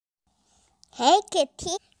Hey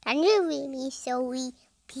Kitty, can you read me a story,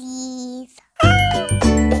 please?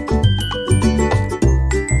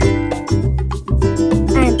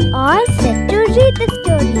 I'm all set to read the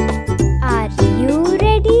story. Are you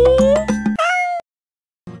ready?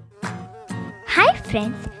 Hi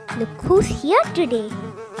friends, look who's here today.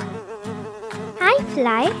 Hi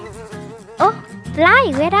Fly. Oh,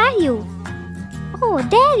 Fly, where are you? Oh,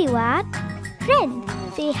 there you are. Friends,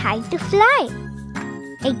 say hi to Fly.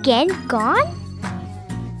 Again gone?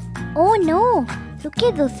 Oh no, look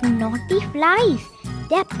at those naughty flies.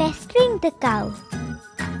 They're pestering the cow.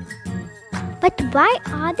 But why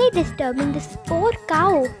are they disturbing this poor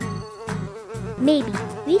cow? Maybe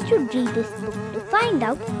we should read this book to find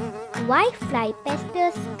out why Fly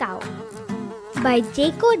Pesters Cow. By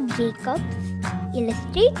Jaco Jacob,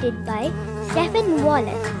 illustrated by Stephen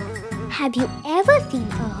Wallace. Have you ever seen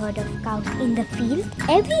a herd of cows in the field?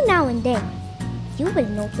 Every now and then, you will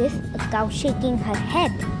notice a cow shaking her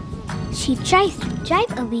head. She tries to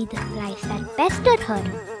drive away the flies that pester her.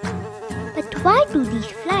 But why do these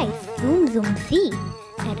flies zoom zoom zee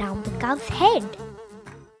around the cow's head?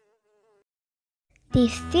 They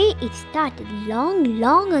say it started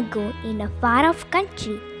long ago in a far-off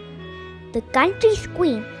country. The country's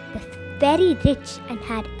queen was very rich and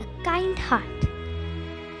had a kind heart.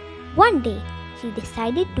 One day, she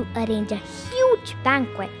decided to arrange a huge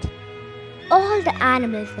banquet. All the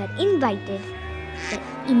animals were invited. The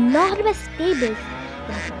enormous tables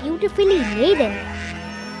were beautifully laden.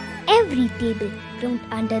 Every table groaned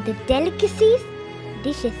under the delicacies,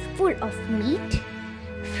 dishes full of meat,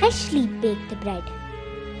 freshly baked bread,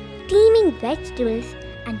 steaming vegetables,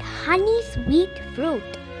 and honey-sweet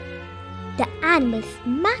fruit. The animals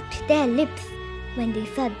smacked their lips when they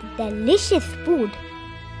saw the delicious food.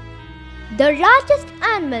 The largest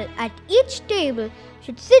animal at each table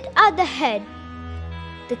should sit at the head,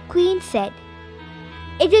 the queen said.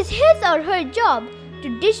 It is his or her job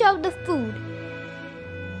to dish out the food.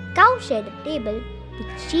 Cow shared a table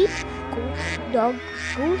with sheep, goat, dog,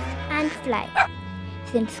 goose, and fly.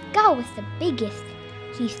 Since cow was the biggest,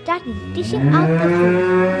 she started dishing out the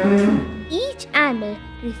food. Each animal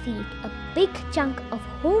received a big chunk of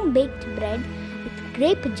home-baked bread with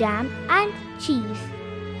grape jam and cheese.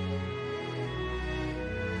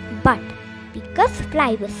 But because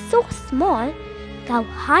Fly was so small, cow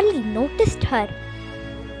hardly noticed her.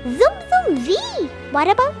 Zoom zoom zee! What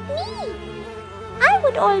about me? I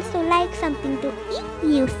would also like something to eat,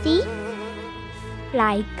 you see.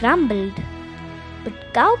 Fly grumbled, but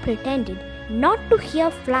cow pretended not to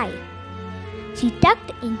hear Fly. She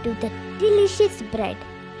tucked into the delicious bread.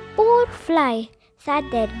 Poor Fly sat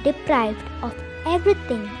there deprived of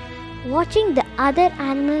everything, watching the other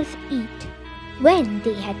animals eat. When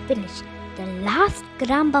they had finished the last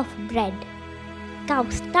crumb of bread, cow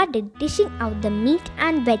started dishing out the meat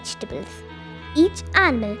and vegetables. Each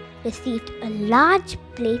animal received a large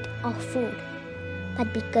plate of food.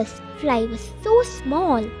 But because Fly was so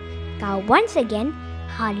small, cow once again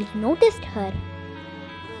hardly noticed her.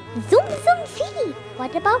 Zoom zoom zee!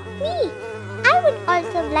 What about me? I would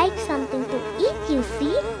also like something to eat, you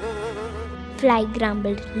see. Fly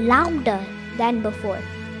grumbled louder than before.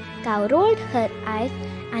 Cow rolled her eyes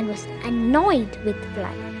and was annoyed with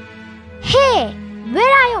Fly. Hey,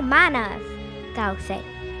 where are your manners? Cow said.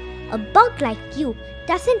 A bug like you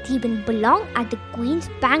doesn't even belong at the queen's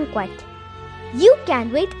banquet. You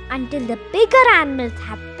can wait until the bigger animals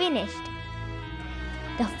have finished.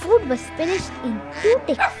 The food was finished in 2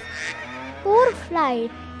 ticks. Poor Fly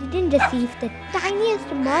didn't receive the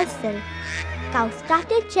tiniest morsel. Cow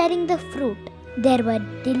started sharing the fruit. There were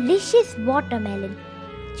delicious watermelon,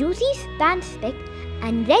 juicy spanspec,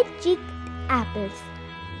 and red-cheeked apples.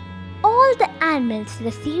 All the animals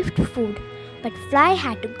received food, but Fly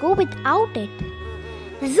had to go without it.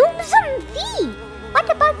 Zoom zoom zee! What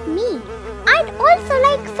about me? I'd also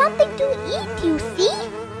like something to eat, you see.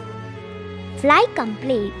 Fly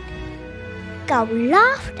complained. Cow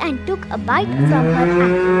laughed and took a bite from her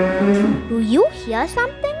apple. Do you hear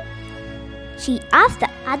something? She asked the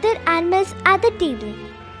other animals at the table.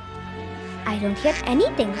 I don't hear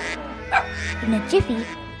anything. In a jiffy,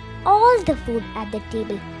 all the food at the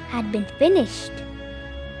table had been finished.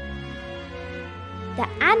 The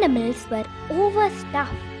animals were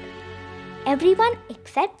overstuffed. Everyone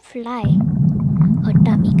except Fly. Her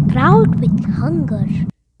tummy growled with hunger.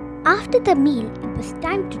 After the meal, it was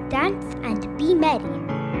time to dance and be merry.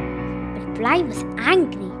 But Fly was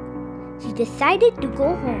angry. She decided to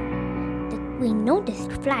go home. The queen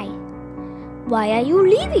noticed Fly. Why are you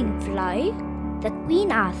leaving, Fly? The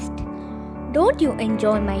queen asked. Don't you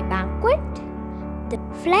enjoy my banquet? The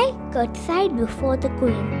Fly curtsied before the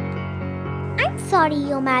queen. I'm sorry,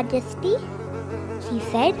 Your Majesty, she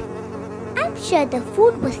said. I'm sure the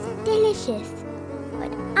food was delicious,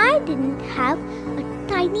 but I didn't have a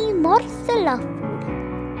tiny morsel of food.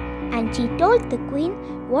 And she told the queen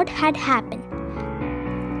what had happened.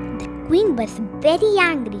 The queen was very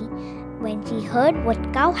angry when she heard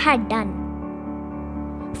what Cow had done.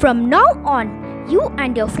 From now on, you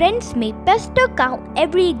and your friends may pester Cow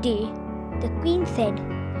every day, the queen said.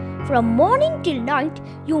 From morning till night,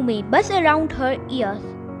 you may buzz around her ears.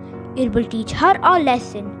 It will teach her a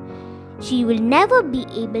lesson. She will never be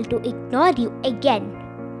able to ignore you again.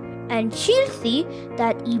 And she'll see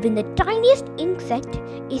that even the tiniest insect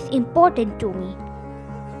is important to me.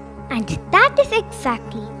 And that is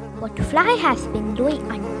exactly what Fly has been doing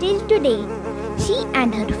until today. She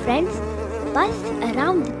and her friends buzz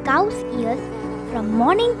around the cow's ears from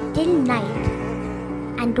morning till night.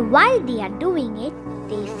 And while they are doing it,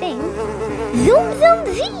 they sing, Zoom Zoom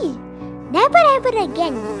Zee! Never ever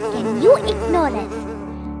again can you ignore us.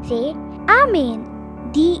 Say, Amen.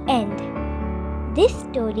 The end. This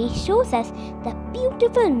story shows us the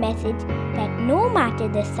beautiful message that no matter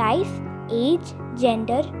the size, age,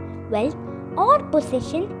 gender, wealth or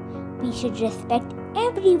position, we should respect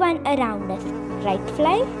everyone around us. Right,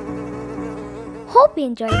 Fly? Hope you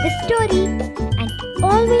enjoyed the story and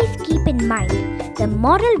always keep in mind the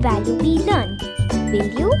moral value we learned.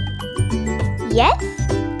 Will you? Yes?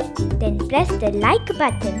 Then press the like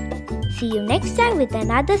button. See you next time with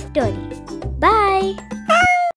another story. Bye!